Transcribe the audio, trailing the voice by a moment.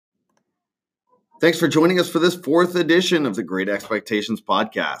Thanks for joining us for this fourth edition of the Great Expectations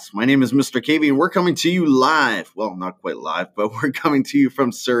podcast. My name is Mr. Cavey, and we're coming to you live. Well, not quite live, but we're coming to you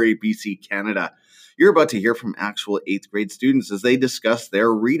from Surrey, BC, Canada. You're about to hear from actual 8th grade students as they discuss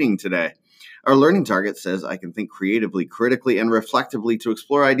their reading today. Our learning target says I can think creatively, critically, and reflectively to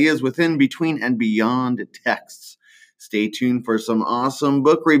explore ideas within, between, and beyond texts. Stay tuned for some awesome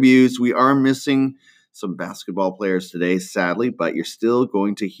book reviews. We are missing some basketball players today, sadly, but you're still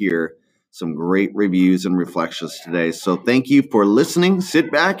going to hear some great reviews and reflections today. So thank you for listening.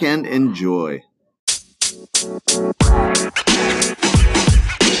 Sit back and enjoy.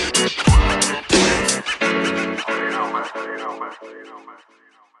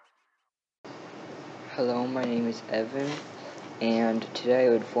 Hello, my name is Evan, and today I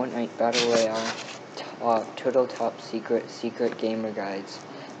would Fortnite Battle Royale Total Top Secret Gamer Guides,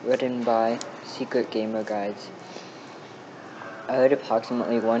 written by Secret Gamer Guides. I read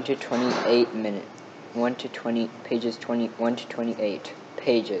approximately 1 to 28 minutes, 1 to 28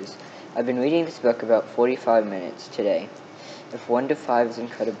 pages. I've been reading this book about 45 minutes today. If 1 to 5 is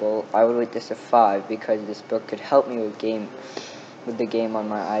incredible, I would rate this a 5 because this book could help me with the game on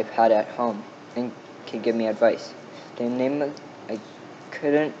my iPad at home and can give me advice. I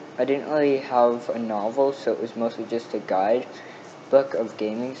didn't really have a novel, so it was mostly just a guide book of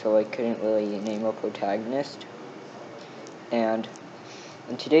gaming, so I couldn't really name a protagonist. And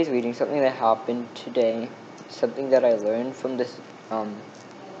in today's reading, something that happened today, something that I learned from this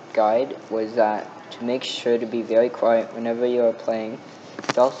guide was that to make sure to be very quiet whenever you are playing.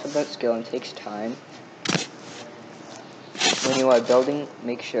 It's also about skill and takes time. When you are building,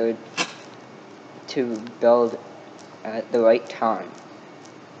 make sure to build at the right time.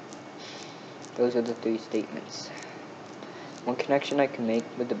 Those are the 3 statements. One connection I can make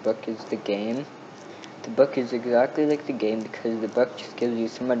with the book is the game. The book is exactly like the game because the book just gives you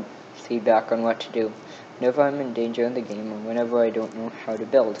some feedback on what to do whenever I'm in danger in the game or whenever I don't know how to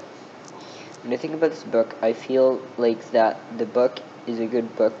build. When I think about this book, I feel like that the book is a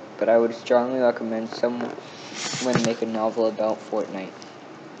good book, but I would strongly recommend someone make a novel about Fortnite.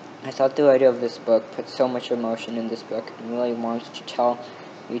 I thought the writer of this book put so much emotion in this book and really wants to tell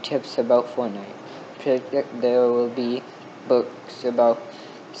you tips about Fortnite. I predict that there will be books about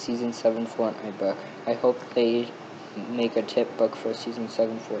Season 7 Fortnite book. I hope they make a tip book for Season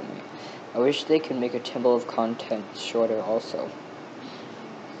 7 Fortnite. I wish they could make a table of content shorter also.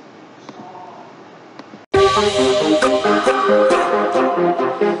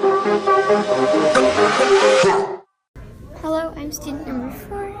 Hello, I'm student number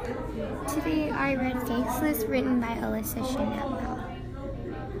 4. Today I read Faithless, written by Alyssa Chanel.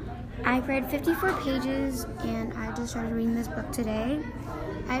 I've read 54 pages and I just started reading this book today.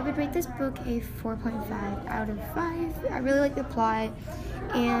 I would rate this book a 4.5 out of 5. I really like the plot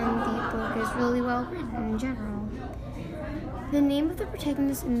and the book is really well written in general. The name of the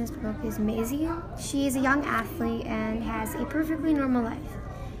protagonist in this book is Maisie. She is a young athlete and has a perfectly normal life.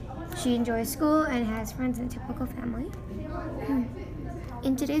 She enjoys school and has friends in a typical family.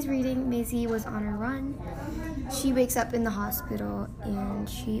 In today's reading, Maisie was on a run. She wakes up in the hospital and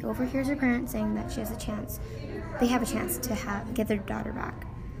she overhears her parents saying that they have a chance to get their daughter back.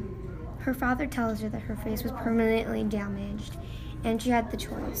 Her father tells her that her face was permanently damaged and she had the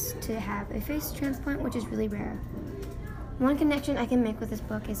choice to have a face transplant, which is really rare. One connection I can make with this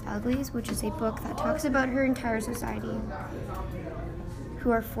book is Uglies, which is a book that talks about her entire society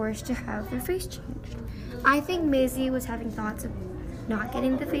who are forced to have their face changed. I think Maisie was having thoughts of not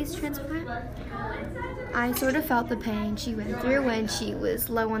getting the face transplant. I sort of felt the pain she went through when she was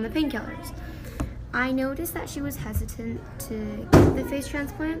low on the painkillers. I noticed that she was hesitant to get the face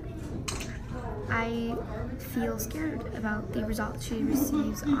transplant. I feel scared about the results she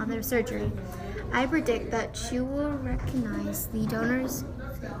receives on their surgery. I predict that she will recognize the donor's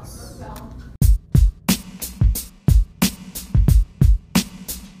face.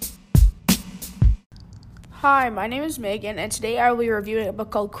 Hi, my name is Megan, and today I will be reviewing a book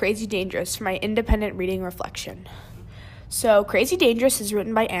called Crazy Dangerous for my independent reading reflection. So, Crazy Dangerous is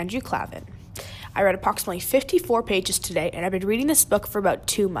written by Andrew Clavin. I read approximately 54 pages today, and I've been reading this book for about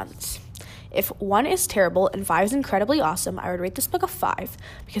 2 months. If 1 is terrible and 5 is incredibly awesome, I would rate this book a 5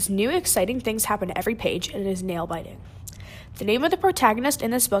 because new exciting things happen every page and it is nail-biting. The name of the protagonist in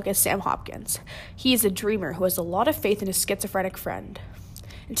this book is Sam Hopkins. He is a dreamer who has a lot of faith in his schizophrenic friend.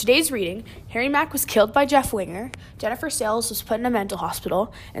 In today's reading, Harry Mack was killed by Jeff Winger, Jennifer Sayles was put in a mental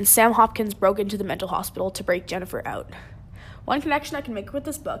hospital, and Sam Hopkins broke into the mental hospital to break Jennifer out. One connection I can make with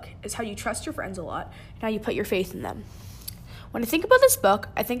this book is how you trust your friends a lot and how you put your faith in them. When I think about this book,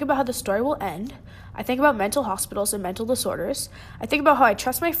 I think about how the story will end. I think about mental hospitals and mental disorders. I think about how I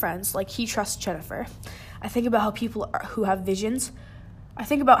trust my friends like he trusts Jennifer. I think about how who have visions. I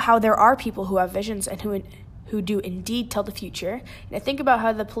think about how there are people who have visions and who do indeed tell the future. And I think about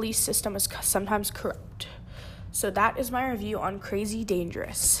how the police system is sometimes corrupt. So that is my review on Crazy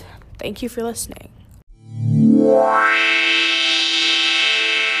Dangerous. Thank you for listening.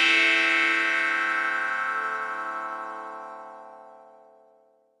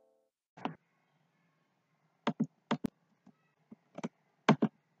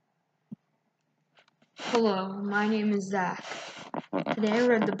 Hello, my name is Zach. Today I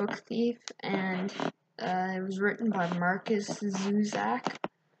read The Book Thief, and it was written by Marcus Zuzak.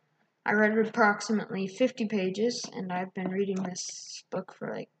 I read approximately 50 pages, and I've been reading this book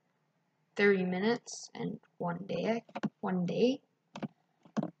for like 30 minutes, and one day,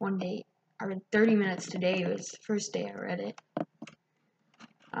 I read 30 minutes today. It was the first day I read it.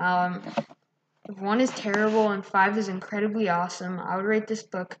 If 1 is terrible and 5 is incredibly awesome, I would rate this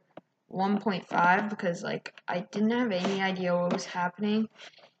book 1.5 because I didn't have any idea what was happening,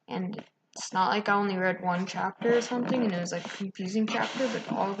 and it's not like I only read one chapter or something and it was a confusing chapter,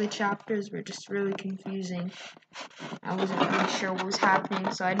 but all the chapters were just really confusing. I wasn't really sure what was happening,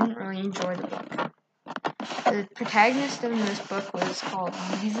 so I didn't really enjoy the book. The protagonist in this book was called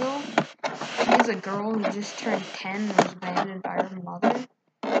Liesel. She's a girl who just turned 10 and was abandoned by her mother.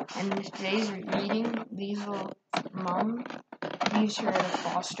 And in today's reading, Liesel's mom leaves her at a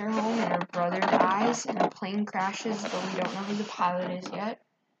foster home and her brother dies and a plane crashes, but we don't know who the pilot is yet.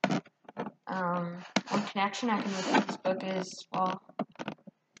 One connection I can make with this book is, well,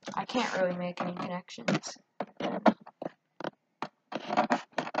 I can't really make any connections.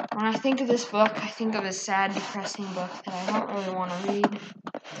 When I think of this book, I think of a sad, depressing book that I don't really want to read.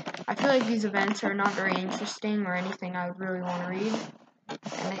 I feel like these events are not very interesting or anything I would really want to read.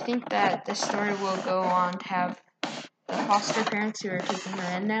 And I think that this story will go on to have the foster parents who are taking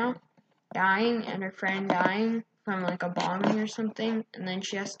her in now dying and her friend dying from a bombing or something, and then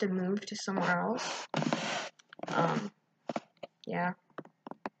she has to move to somewhere else. Yeah.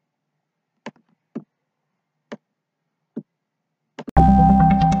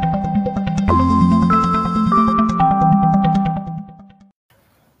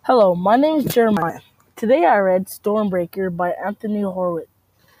 Hello, my name is Jeremiah. Today I read Stormbreaker by Anthony Horowitz.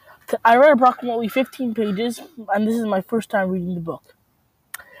 I read approximately 15 pages, and this is my first time reading the book.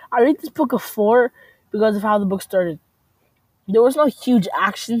 I rate this book a 4 because of how the book started. There was no huge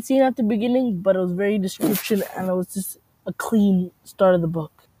action scene at the beginning, but it was very description, and it was just a clean start of the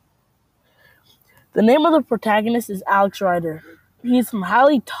book. The name of the protagonist is Alex Rider. He's some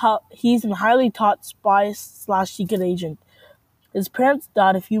highly taught spy / secret agent. His parents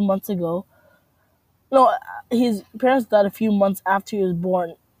died a few months ago. No, his parents died a few months after he was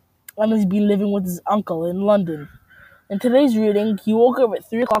born, and he's been living with his uncle in London. In today's reading, he woke up at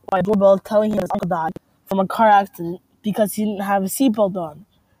 3 o'clock by a doorbell telling him his uncle died from a car accident because he didn't have a seatbelt on.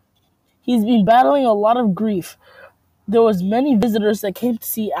 He's been battling a lot of grief. There was many visitors that came to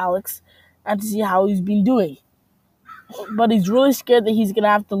see Alex and to see how he's been doing. But he's really scared that he's going to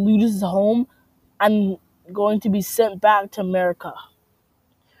have to lose his home and going to be sent back to America.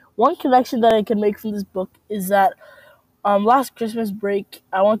 One connection that I can make from this book is that last Christmas break,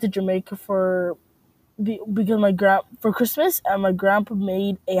 I went to Jamaica for Christmas, and my grandpa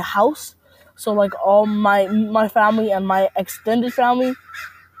made a house, so all my family and my extended family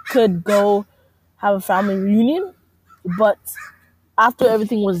could go have a family reunion. But after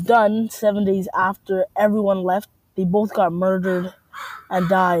everything was done, 7 days after everyone left, they both got murdered and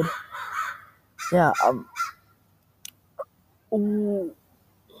died. Yeah.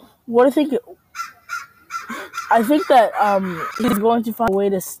 What do you think? I think that he's going to find a way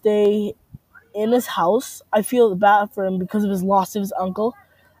to stay in his house. I feel bad for him because of his loss of his uncle.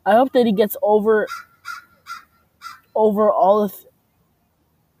 I hope that he gets over all of.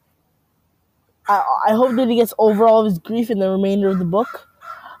 I hope that he gets over all of his grief in the remainder of the book.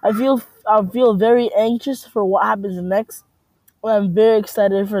 I feel very anxious for what happens next. And I'm very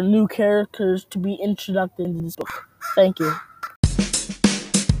excited for new characters to be introduced into this book. Thank you.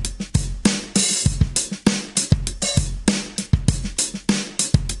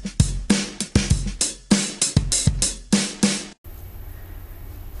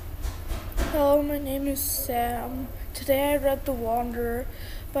 Hello, my name is Sam. Today I read The Wanderer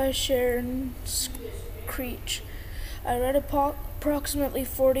by Sharon Creech. I read approximately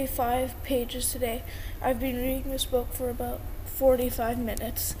 45 pages today. I've been reading this book for about 45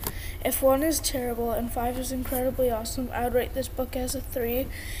 minutes. If 1 is terrible and 5 is incredibly awesome, I would rate this book as a 3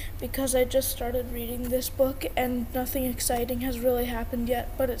 because I just started reading this book and nothing exciting has really happened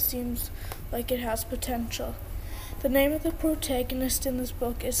yet, but it seems like it has potential. The name of the protagonist in this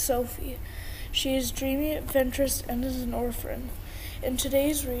book is Sophie. She is dreamy, adventurous, and is an orphan. In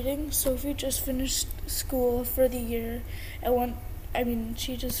today's reading, Sophie just finished school for the year,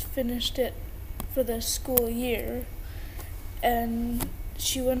 she just finished it for the school year, and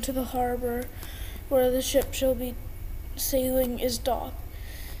she went to the harbor where the ship she'll be sailing is docked.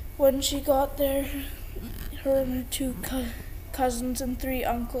 When she got there, her and her 2 cousins and 3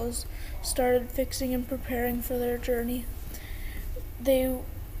 uncles started fixing and preparing for their journey. They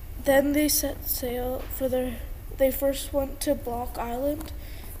set sail they first went to Block Island,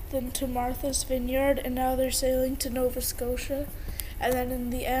 then to Martha's Vineyard, and now they're sailing to Nova Scotia. And then in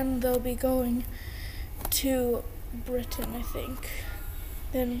the end, they'll be going to Britain, I think.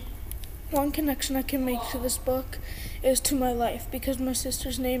 Then one connection I can make to this book is to my life, because my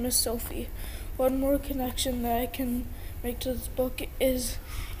sister's name is Sophie. One more connection that I can make to this book is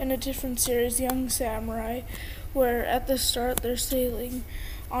in a different series, Young Samurai, where at the start they're sailing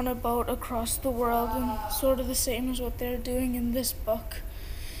on a boat across the world, and sort of the same as what they're doing in this book.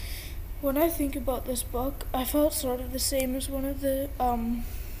 When I think about this book, I felt sort of the same as one of the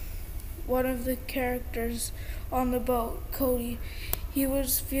characters on the boat, Cody. He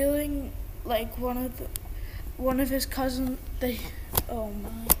was feeling like one of his cousins.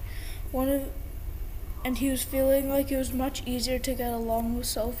 And he was feeling like it was much easier to get along with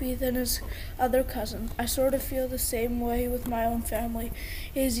Sophie than his other cousins. I sort of feel the same way with my own family.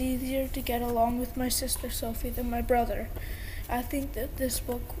 It is easier to get along with my sister Sophie than my brother. I think that this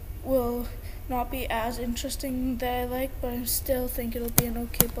book will not be as interesting that I like, but I still think it'll be an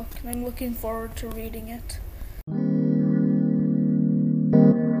okay book, and I'm looking forward to reading it.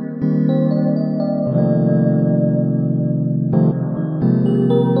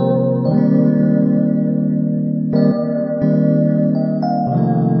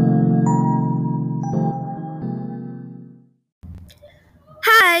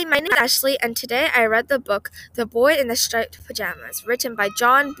 Hi, my name is Ashley, and today I read the book The Boy in the Striped Pajamas, written by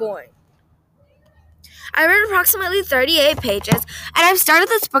John Boyne. I read approximately 38 pages, and I've started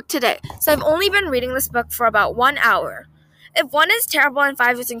this book today, so I've only been reading this book for about 1 hour. If 1 is terrible and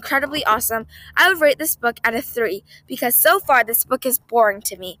 5 is incredibly awesome, I would rate this book at a 3, because so far this book is boring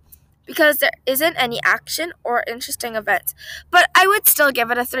to me, because there isn't any action or interesting events. But I would still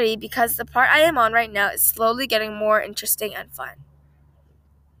give it a 3, because the part I am on right now is slowly getting more interesting and fun.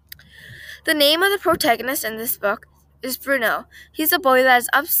 The name of the protagonist in this book is Bruno. He's a boy that is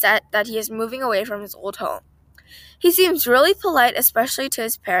upset that he is moving away from his old home. He seems really polite, especially to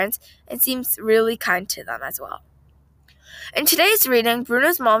his parents, and seems really kind to them as well. In today's reading,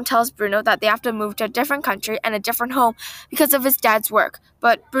 Bruno's mom tells Bruno that they have to move to a different country and a different home because of his dad's work,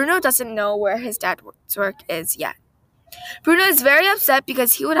 but Bruno doesn't know where his dad's work is yet. Bruno is very upset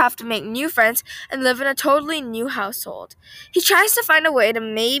because he would have to make new friends and live in a totally new household. He tries to find a way to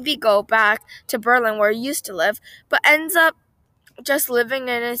maybe go back to Berlin where he used to live, but ends up just living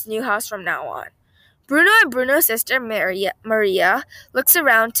in his new house from now on. Bruno and Bruno's sister Maria looks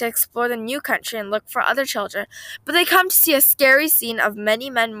around to explore the new country and look for other children, but they come to see a scary scene of many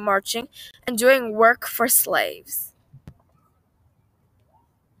men marching and doing work for slaves.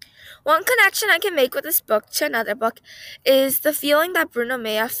 One connection I can make with this book to another book is the feeling that Bruno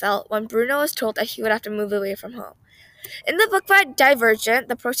may have felt when Bruno was told that he would have to move away from home. In the book by Divergent,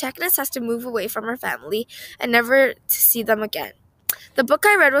 the protagonist has to move away from her family and never to see them again. The book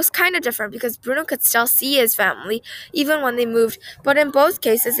I read was kind of different because Bruno could still see his family even when they moved, but in both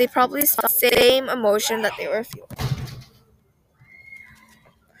cases they probably saw the same emotion that they were feeling.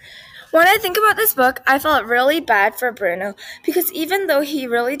 When I think about this book, I felt really bad for Bruno because even though he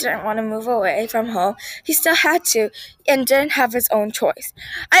really didn't want to move away from home, he still had to and didn't have his own choice.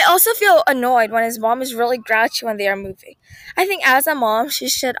 I also feel annoyed when his mom is really grouchy when they are moving. I think as a mom, she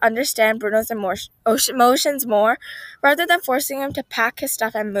should understand Bruno's emotions more rather than forcing him to pack his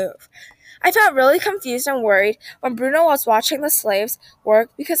stuff and move. I felt really confused and worried when Bruno was watching the slaves work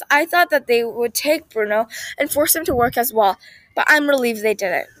because I thought that they would take Bruno and force him to work as well, but I'm relieved they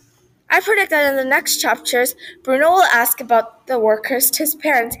didn't. I predict that in the next chapters, Bruno will ask about the workers to his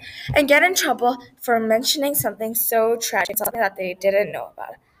parents and get in trouble for mentioning something so tragic, something that they didn't know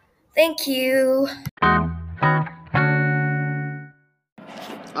about. Thank you.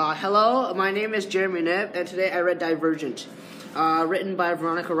 Hello, my name is Jeremy Knipp, and today I read Divergent, written by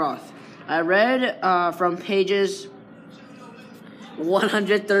Veronica Roth. I read from pages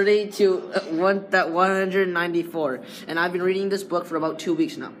 130 to 194. And I've been reading this book for about 2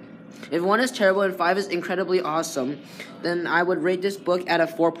 weeks now. If 1 is terrible and 5 is incredibly awesome, then I would rate this book at a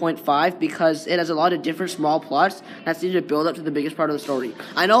 4.5 because it has a lot of different small plots that seem to build up to the biggest part of the story.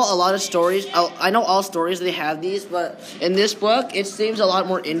 I know a lot of stories, I know all stories, they have these, but in this book, it seems a lot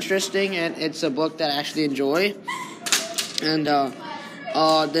more interesting, and it's a book that I actually enjoy. And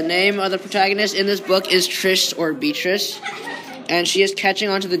the name of the protagonist in this book is Trish or Beatrice, and she is catching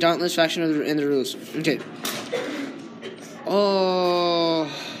on to the Dauntless faction in the rules. Okay.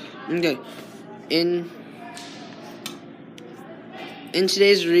 Okay. In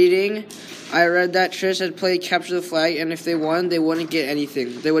today's reading, I read that Trish had played Capture the Flag, and if they won, they wouldn't get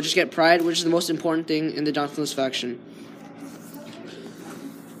anything. They would just get pride, which is the most important thing in the Dauntless faction.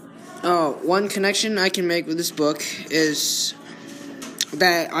 One connection I can make with this book is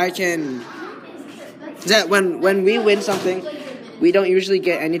that when we win something, we don't usually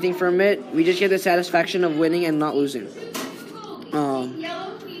get anything from it. We just get the satisfaction of winning and not losing.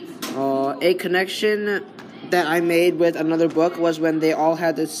 A connection that I made with another book was when they all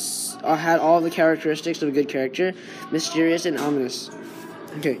had all the characteristics of a good character, mysterious and ominous.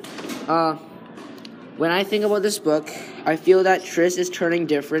 Okay. When I think about this book, I feel that Triss is turning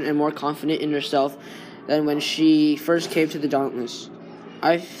different and more confident in herself than when she first came to the Dauntless.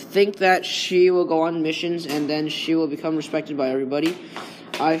 I think that she will go on missions and then she will become respected by everybody.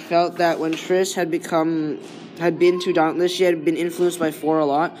 I felt that when Triss had been to Dauntless, she had been influenced by Four a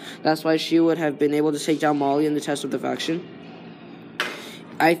lot. That's why she would have been able to take down Molly in the test of the faction.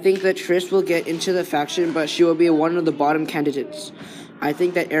 I think that Triss will get into the faction, but she will be one of the bottom candidates. I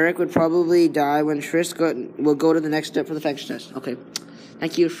think that Eric would probably die when Triss will go to the next step for the faction test. Okay.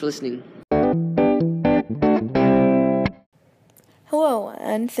 Thank you for listening. Hello,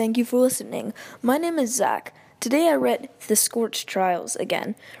 and thank you for listening. My name is Zach. Today I read The Scorched Trials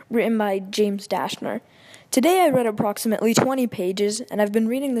again, written by James Dashner. Today I read approximately 20 pages, and I've been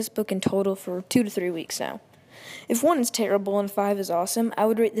reading this book in total for 2 to 3 weeks now. If 1 is terrible and 5 is awesome, I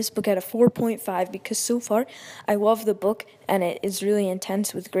would rate this book at a 4.5 because so far I love the book and it is really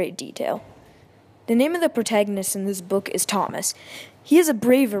intense with great detail. The name of the protagonist in this book is Thomas. He is a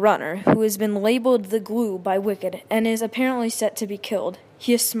brave runner who has been labeled the Glue by Wicked and is apparently set to be killed.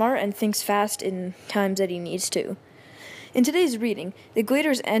 He is smart and thinks fast in times that he needs to. In today's reading, the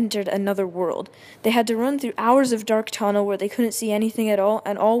Gladers entered another world. They had to run through hours of dark tunnel where they couldn't see anything at all,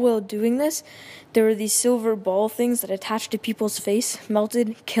 and all while doing this, there were these silver ball things that attached to people's face,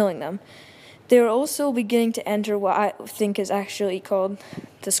 melted, killing them. They were also beginning to enter what I think is actually called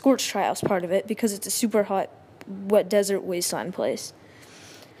the Scorched Trials part of it, because it's a super hot, wet desert wasteland place.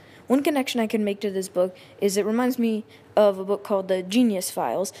 One connection I can make to this book is it reminds me of a book called The Genius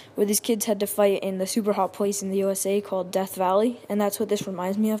Files, where these kids had to fight in the super hot place in the USA called Death Valley, and that's what this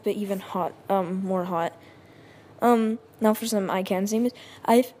reminds me of, but even more hot. Now for some eye candy images.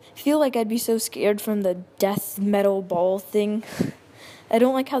 I feel like I'd be so scared from the death metal ball thing. I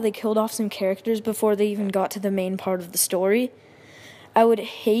don't like how they killed off some characters before they even got to the main part of the story. I would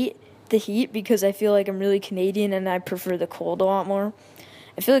hate the heat because I feel like I'm really Canadian and I prefer the cold a lot more.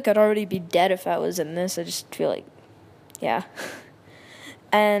 I feel like I'd already be dead if I was in this. I just feel like, yeah.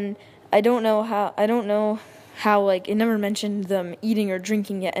 And I don't know how like, it never mentioned them eating or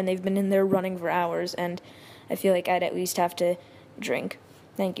drinking yet, and they've been in there running for hours, and I feel like I'd at least have to drink.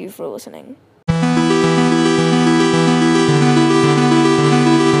 Thank you for listening.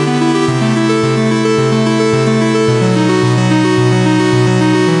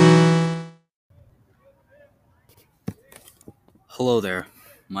 Hello there,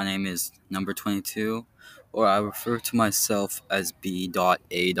 my name is number 22, or I refer to myself as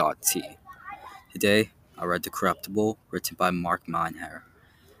B.A.T. Today, I read The Corruptible, written by Mark Meinherr.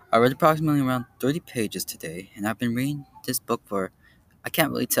 I read approximately around 30 pages today, and I've been reading this book for, I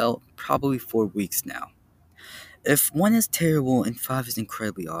can't really tell, probably 4 weeks now. If 1 is terrible and 5 is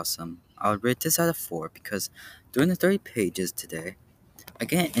incredibly awesome, I would rate this out of 4 because during the 30 pages today, I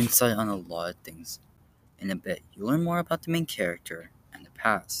get insight on a lot of things. In a bit, you'll learn more about the main character and the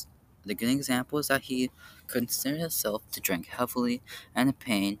past. The good example is that he considered himself to drink heavily, and the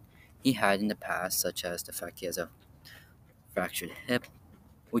pain he had in the past, such as the fact he has a fractured hip,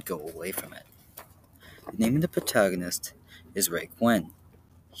 would go away from it. The name of the protagonist is Ray Quinn.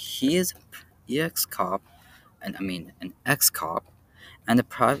 He is an ex-cop, and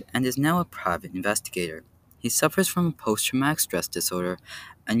is now a private investigator. He suffers from post-traumatic stress disorder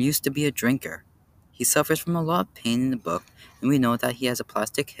and used to be a drinker. He suffers from a lot of pain in the book, and we know that he has a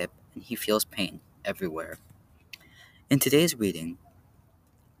plastic hip and he feels pain everywhere. In today's reading,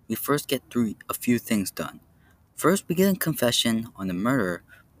 we first get through a few things done. First, we get a confession on the murder,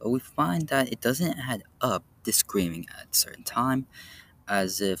 but we find that it doesn't add up, the screaming at a certain time,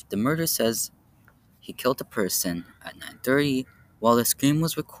 as if the murder says he killed a person at 9:30, while the scream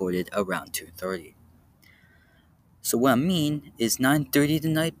was recorded around 2:30. So what I mean is 9:30 the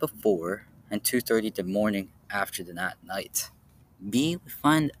night before and 2:30 the morning after that night. B, we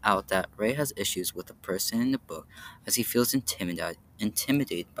find out that Ray has issues with a person in the book as he feels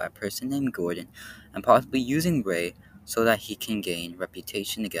intimidated by a person named Gordon and possibly using Ray so that he can gain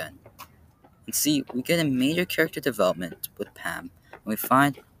reputation again. And C, we get a major character development with Pam and we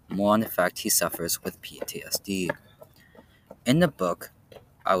find more on the fact he suffers with PTSD. In the book,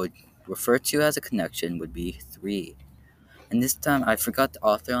 I would refer to as a connection would be 3. And this time I forgot the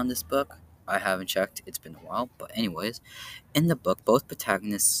author on this book. I haven't checked, it's been a while, but anyways, in the book, both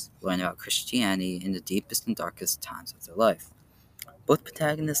protagonists learn about Christianity in the deepest and darkest times of their life. Both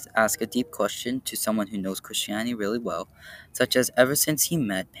protagonists ask a deep question to someone who knows Christianity really well, such as ever since he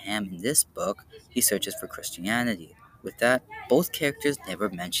met Pam in this book, he searches for Christianity. With that, both characters never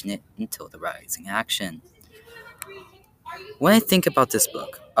mention it until the rising action. When I think about this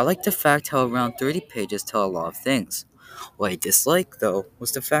book, I like the fact how around 30 pages tell a lot of things. What I dislike, though,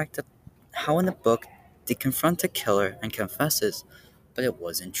 was the fact that how in the book they confront a killer and confesses, but it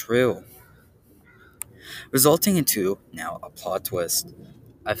wasn't true, resulting into now a plot twist.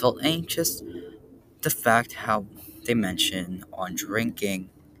 I felt anxious the fact how they mention on drinking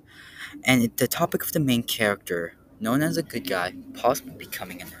and the topic of the main character, known as a good guy, possibly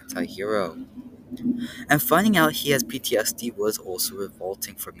becoming an anti-hero. And finding out he has PTSD was also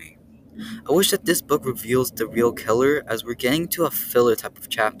revolting for me. I wish that this book reveals the real killer as we're getting to a filler type of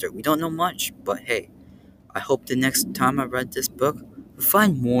chapter. We don't know much, but hey, I hope the next time I read this book, we'll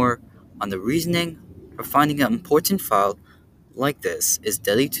find more on the reasoning for finding an important file like this is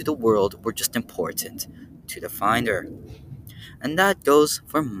deadly to the world or just important to the finder. And that goes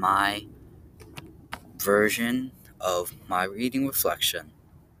for my version of my reading reflection.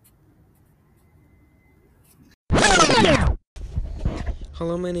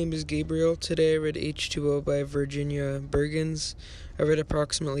 Hello, my name is Gabriel. Today I read H2O by Virginia Bergens. I read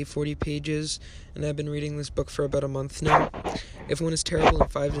approximately 40 pages, and I've been reading this book for about a month now. If 1 is terrible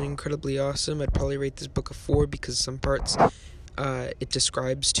and 5 is incredibly awesome, I'd probably rate this book a 4 because some parts it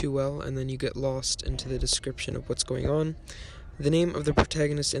describes too well, and then you get lost into the description of what's going on. The name of the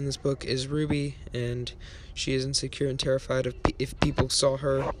protagonist in this book is Ruby, and she is insecure and terrified if people saw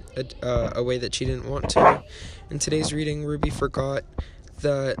her a way that she didn't want to. In today's reading, Ruby forgot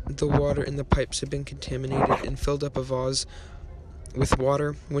that the water in the pipes had been contaminated and filled up a vase with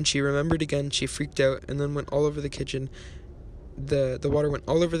water. When she remembered again, she freaked out and then went all over the kitchen. The water went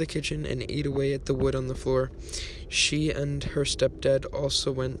all over the kitchen and ate away at the wood on the floor. She and her stepdad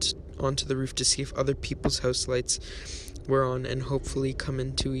also went onto the roof to see if other people's house lights were on and hopefully come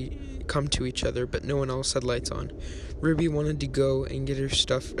to each other, but no one else had lights on. Ruby wanted to go and get her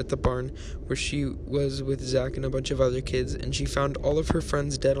stuff at the barn where she was with Zach and a bunch of other kids, and she found all of her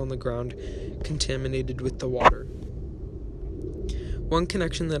friends dead on the ground, contaminated with the water. One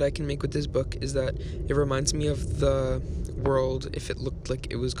connection that I can make with this book is that it reminds me of the world if it looked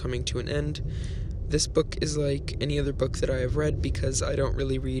like it was coming to an end. This book is like any other book that I have read because I don't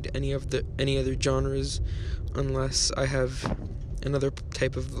really read any other genres unless I have another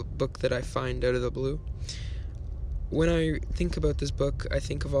type of book that I find out of the blue. When I think about this book, I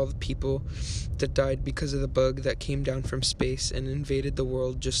think of all the people that died because of the bug that came down from space and invaded the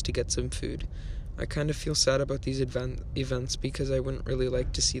world just to get some food. I kind of feel sad about these events because I wouldn't really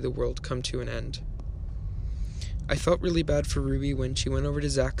like to see the world come to an end. I felt really bad for Ruby when she went over to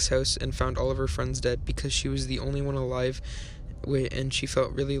Zach's house and found all of her friends dead because she was the only one alive, and she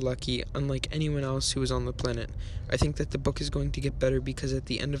felt really lucky, unlike anyone else who was on the planet. I think that the book is going to get better because at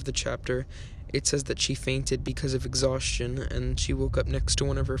the end of the chapter, it says that she fainted because of exhaustion, and she woke up next to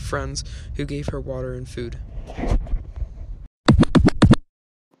one of her friends who gave her water and food.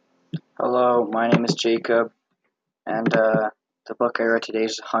 Hello, my name is Jacob, and the book I read today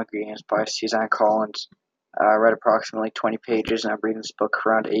is Hunger Games by Suzanne Collins. I read approximately 20 pages, and I'm reading this book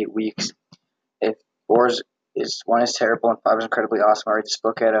for around 8 weeks. If 1 is terrible and 5 is incredibly awesome, I rate this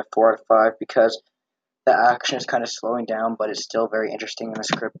book at a 4 out of 5 because the action is kind of slowing down, but it's still very interesting and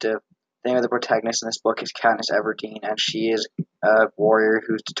descriptive. The name of the protagonist in this book is Katniss Everdeen, and she is a warrior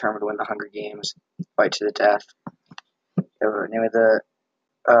who's determined to win the Hunger Games, fight to the death.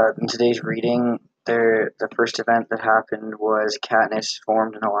 In today's reading, the first event that happened was Katniss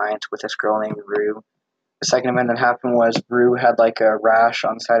formed an alliance with this girl named Rue. The second event that happened was Rue had like a rash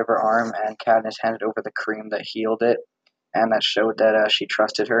on the side of her arm, and Katniss handed over the cream that healed it, and that showed that she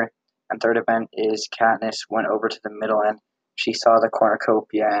trusted her. And third event is Katniss went over to the middle and she saw the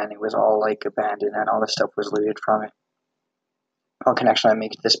cornucopia and it was all like abandoned and all the stuff was looted from it. One connection I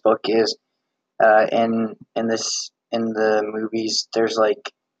make to this book is in the movies there's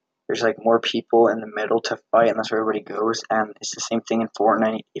like more people in the middle to fight and that's where everybody goes, and it's the same thing in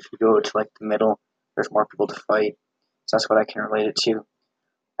Fortnite. If you go to like the middle, there's more people to fight. So that's what I can relate it to.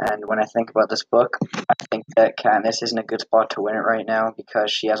 And when I think about this book, I think that Katniss is in a good spot to win it right now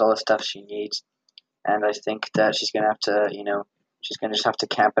because she has all the stuff she needs. And I think that she's gonna have to, she's gonna just have to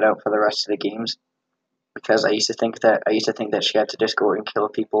camp it out for the rest of the games. Because I used to think that she had to just go and kill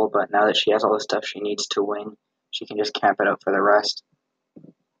people, but now that she has all the stuff she needs to win, she can just camp it out for the rest.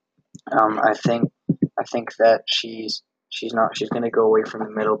 I think that she's gonna go away from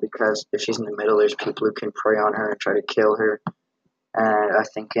the middle because if she's in the middle, there's people who can prey on her and try to kill her. And I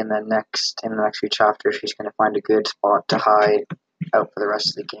think in the next few chapters, she's gonna find a good spot to hide out for the rest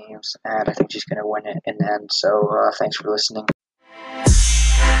of the games, and I think she's gonna win it in the end. So thanks for listening.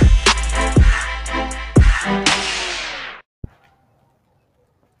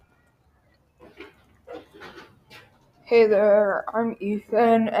 Hey there, I'm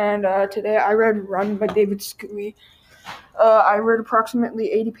Ethan, and today I read Run by David Scully. I read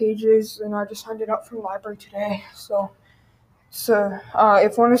approximately 80 pages, and I just signed it up from the library today. So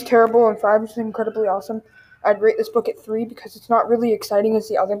if 1 is terrible and 5 is incredibly awesome, I'd rate this book at 3 because it's not really exciting as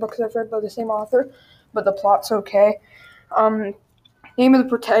the other books I've read by the same author, but the plot's okay. Name of the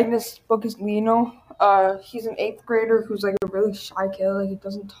protagonist's book is Lino. He's an 8th grader who's like a really shy kid, like he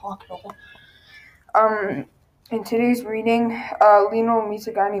doesn't talk at all. In today's reading, Lino meets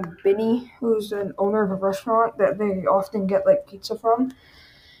a guy named Benny, who's an owner of a restaurant that they often get like pizza from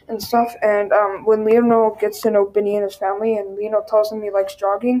and stuff. And when Lino gets to know Benny and his family, and Lino tells him he likes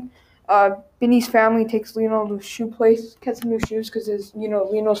jogging, Benny's family takes Lino to a shoe place, gets him new shoes because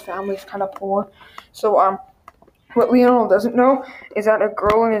Lino's family is kind of poor. So what Lino doesn't know is that a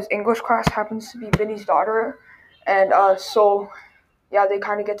girl in his English class happens to be Benny's daughter, and they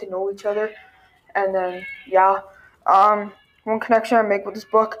kind of get to know each other. And then, one connection I make with this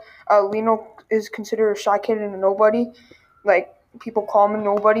book, Lino is considered a shy kid and a nobody. Like, people call him a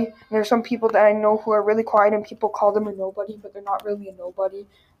nobody. And there's some people that I know who are really quiet and people call them a nobody, but they're not really a nobody.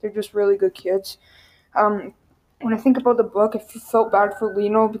 They're just really good kids. When I think about the book, I felt bad for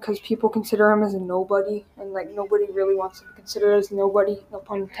Lino because people consider him as a nobody, and like nobody really wants to be considered as nobody, no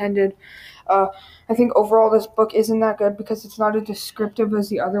pun intended. I think overall this book isn't that good because it's not as descriptive as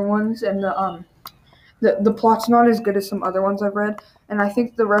the other ones, and the plot's not as good as some other ones I've read, and I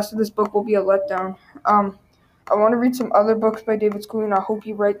think the rest of this book will be a letdown. I want to read some other books by David Scully, and I hope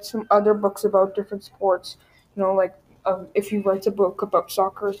he writes some other books about different sports, if he writes a book about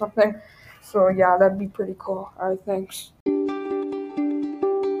soccer or something. So yeah, that'd be pretty cool. Alright, thanks.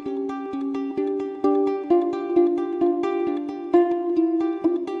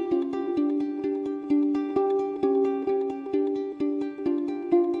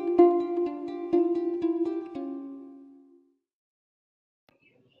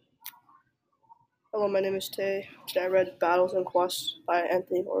 Hello, my name is Tay. Today I read Battles and Quests by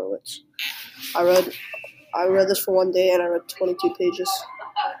Anthony Horowitz. I read this for one day and I read 22 pages.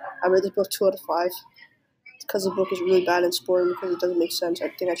 I read this book 2 out of 5. It's because the book is really bad and boring because it doesn't make sense. I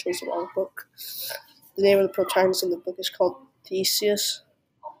think I chose the wrong book. The name of the protagonist in the book is called Theseus.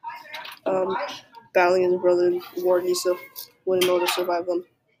 Battling his brother in war, he needs to win in order to survive them.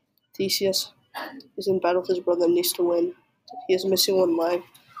 Theseus is in battle with his brother and needs to win. He is missing one leg.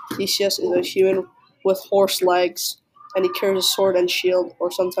 Theseus is a human with horse legs, and he carries a sword and shield, or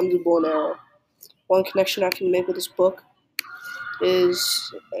sometimes a bow and arrow. One connection I can make with this book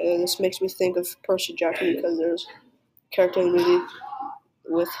is this makes me think of Percy Jackson because there's a character in the movie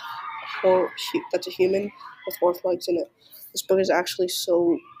that's a human with horse legs in it. This book is actually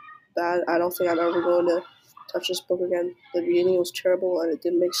so bad. I don't think I'm ever going to touch this book again. The reading was terrible and it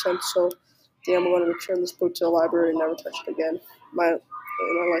didn't make sense. So I think I'm going to return this book to the library and never touch it again in my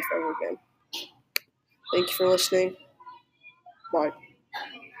life ever again. Thank you for listening. Bye.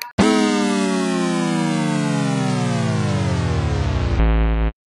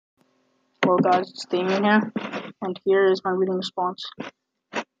 Hello guys, it's Damien here, and here is my reading response.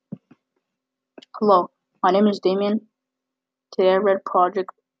 Hello, my name is Damien. Today I read Project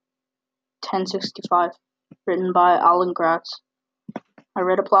 1065, written by Alan Gratz. I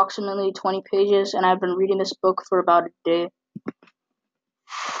read approximately 20 pages, and I've been reading this book for about a day.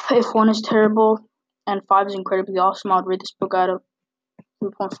 If 1 is terrible and 5 is incredibly awesome, I would rate this book out of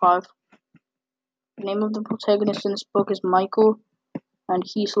 3.5. The name of the protagonist in this book is Michael, and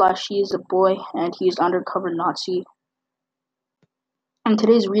he/she is a boy, and he is undercover Nazi. In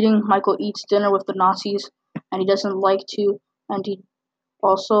today's reading, Michael eats dinner with the Nazis, and he doesn't like to, and he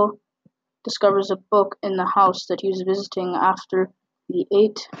also discovers a book in the house that he was visiting after he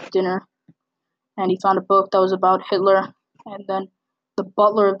ate dinner, and he found a book that was about Hitler, and then the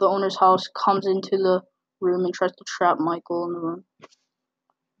butler of the owner's house comes into the room and tries to trap Michael in the room.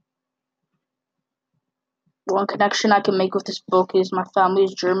 One connection I can make with this book is my family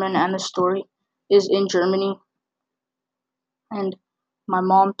is German and the story is in Germany. And my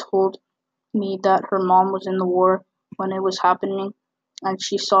mom told me that her mom was in the war when it was happening and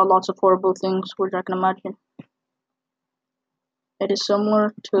she saw lots of horrible things, which I can imagine. It is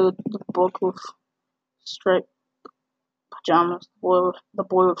similar to the book with striped pajamas, the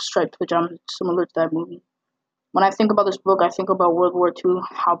boy with striped pajamas. It's similar to that movie. When I think about this book, I think about World War II,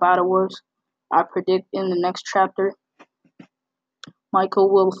 how bad it was. I predict in the next chapter,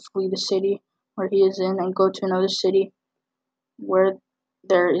 Michael will flee the city where he is in and go to another city where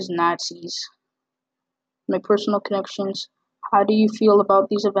there is Nazis. My personal connections. How do you feel about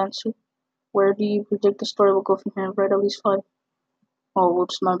these events? Where do you predict the story will go from here? I've read at least 5. Oh,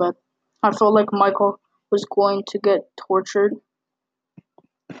 whoops, my bad. I felt like Michael was going to get tortured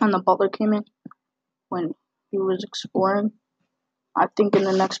and the butler came in when he was exploring. I think in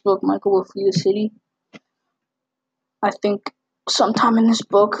the next book, Michael will flee the city. I think sometime in this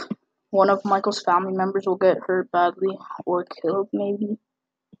book, one of Michael's family members will get hurt badly or killed, maybe.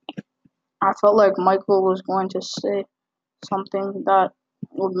 I felt like Michael was going to say something that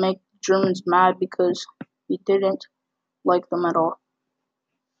would make Germans mad because he didn't like them at all.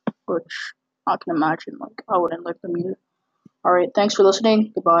 Which I can imagine, like, I wouldn't like them either. Alright, thanks for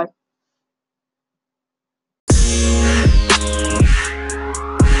listening. Goodbye.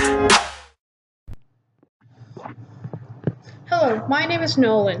 Hello, my name is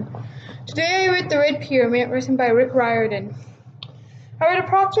Nolan. Today I read The Red Pyramid, written by Rick Riordan. I read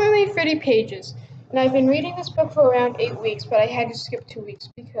approximately 30 pages, and I've been reading this book for around 8 weeks, but I had to skip 2 weeks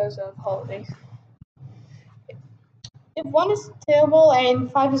because of holidays. If 1 is terrible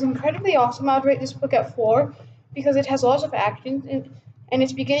and 5 is incredibly awesome, I'd rate this book at 4 because it has lots of action and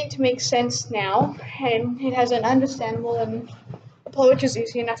it's beginning to make sense now, and it has an understandable and a plot which is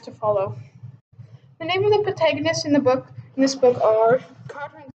easy enough to follow. The name of the protagonists in this book are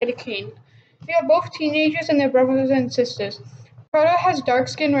Carter and Sadie Kane. They are both teenagers and they're brothers and sisters. Carter has dark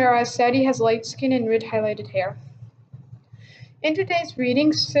skin, whereas Sadie has light skin and red highlighted hair. In today's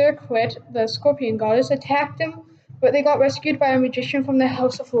reading, Serqet, the scorpion goddess, attacked them, but they got rescued by a magician from the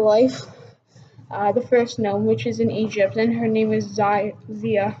House of Life, the first gnome, which is in Egypt, and her name is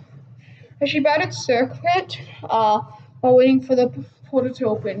Zia. She battered Serqet while waiting for the portal to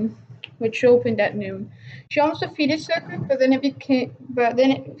open, which opened at noon. She almost defeated Serqet, but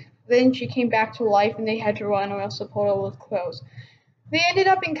then she came back to life and they had to run or else the portal would close. They ended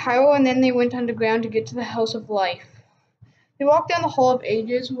up in Cairo and then they went underground to get to the House of Life. They walked down the Hall of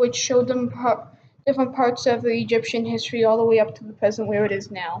Ages, which showed them different parts of the Egyptian history all the way up to the present where it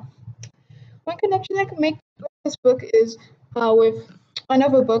is now. One connection I can make with this book is with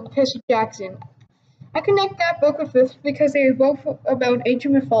another book, Percy Jackson. I connect that book with this because they were both about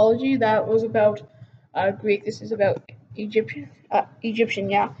ancient mythology that was about Greek. This is about Egyptian,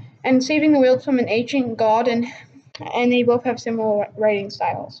 and saving the world from an ancient god, and they both have similar writing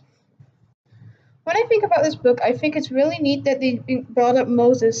styles. When I think about this book, I think it's really neat that they brought up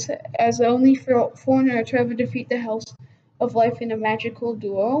Moses as the only foreigner to ever defeat the House of Life in a magical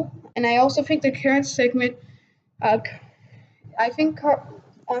duel. And I also think the current segment, after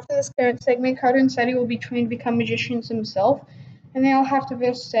this current segment, Carter and Sadie will be trained to become magicians themselves, and they'll have to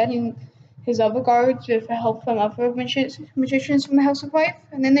verse Sadie and his other guards with the help from other magicians from the House of Life,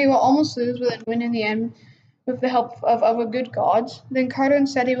 and then they will almost lose but then win in the end with the help of other good gods. Then Carter and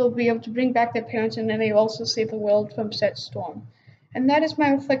Sadie will be able to bring back their parents, and then they will also save the world from Set Storm. And that is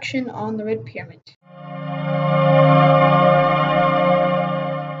my reflection on the Red Pyramid.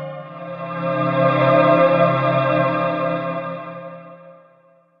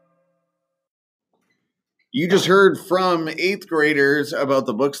 You just heard from 8th graders about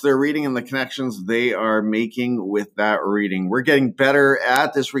the books they're reading and the connections they are making with that reading. We're getting better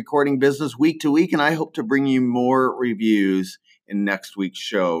at this recording business week to week, and I hope to bring you more reviews in next week's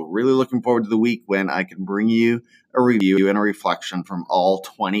show. Really looking forward to the week when I can bring you a review and a reflection from all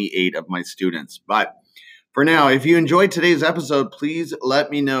 28 of my students. But for now, if you enjoyed today's episode, please let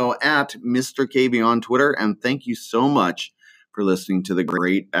me know at Mr. KB on Twitter, and thank you so much for listening to the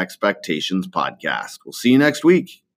Great Expectations podcast. We'll see you next week.